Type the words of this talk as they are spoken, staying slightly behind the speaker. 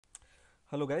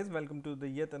Hello guys, welcome to the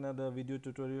yet another video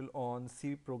tutorial on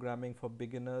C programming for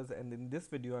beginners, and in this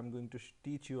video I'm going to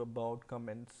teach you about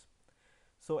comments.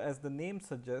 So as the name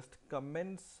suggests,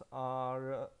 comments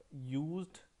are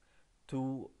used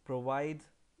to provide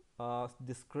a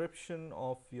description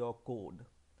of your code,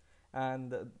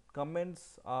 and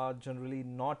comments are generally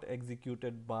not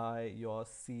executed by your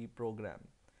C program.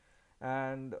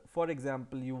 And for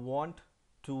example, you want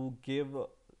to give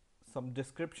some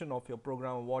description of your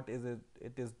program, what is it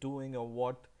is doing, or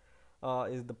what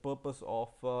is the purpose of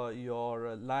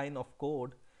your line of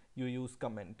code. You use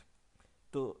comment.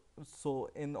 So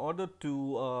in order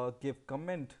to give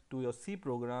comment to your C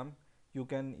program, you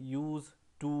can use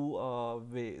two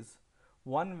ways.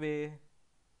 One way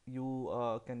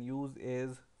you can use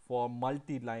is for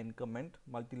multi-line comment.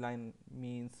 Multi-line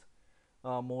means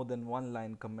more than one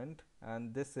line comment,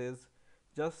 and this is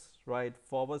just write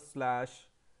forward slash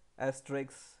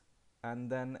asterisk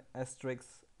and then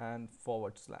asterisk and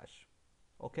forward slash.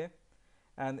 Okay,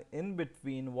 and in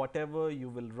between whatever you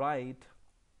will write,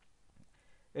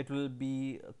 it will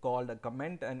be called a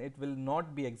comment, and it will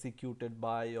not be executed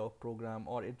by your program,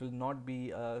 or it will not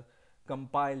be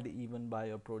compiled even by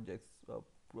your project's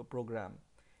program.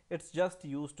 It's just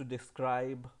used to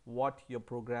describe what your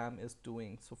program is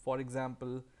doing. So for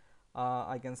example,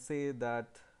 I can say that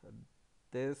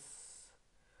this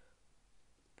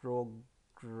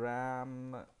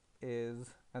program is,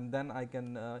 and then I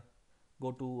can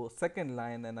go to second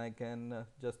line and I can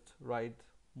just write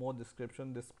more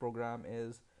description. This program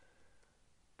is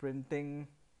printing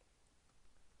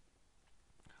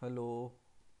hello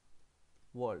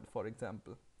world, for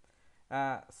example.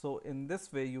 So in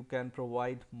this way you can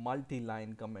provide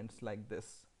multi-line comments like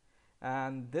this,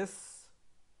 and this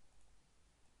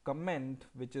comment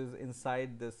which is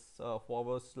inside this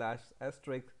forward slash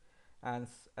asterisk and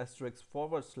asterisk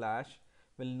forward slash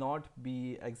will not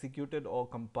be executed or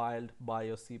compiled by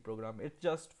your C program. It's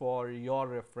just for your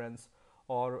reference,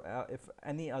 or if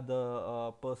any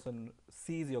other person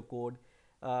sees your code,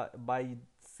 by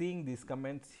seeing these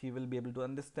comments he will be able to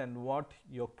understand what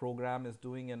your program is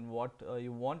doing and what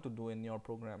you want to do in your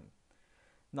program.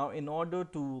 Now in order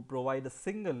to provide a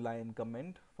single line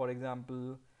comment, for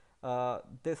example,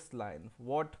 this line,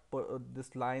 what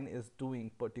this line is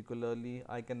doing particularly,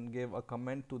 I can give a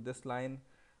comment to this line.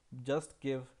 Just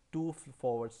give two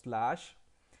forward slash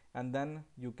and then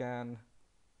you can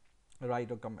write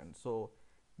a comment. So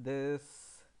this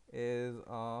is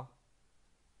a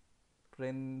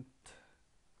print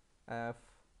f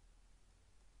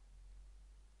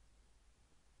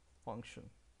function.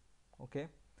 Okay,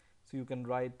 so you can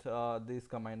write these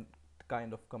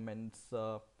kind of comments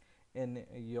in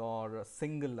your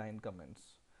single line comments,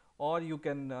 or you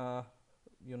can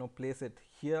place it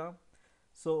here.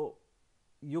 So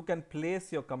you can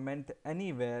place your comment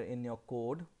anywhere in your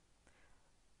code.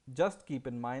 Just keep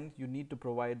in mind you need to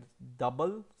provide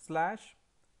double slash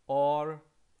or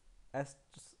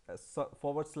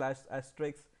forward slash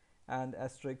asterisk and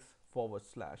asterisk forward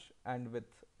slash, and with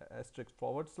asterisk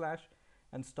forward slash,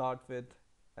 and start with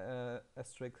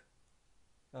asterisk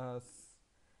uh,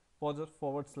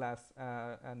 forward slash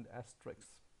and asterisk.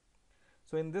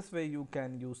 So in this way you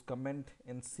can use comment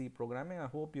in C programming. I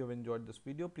hope you have enjoyed this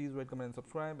video. Please rate, comment and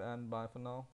subscribe, and bye for now.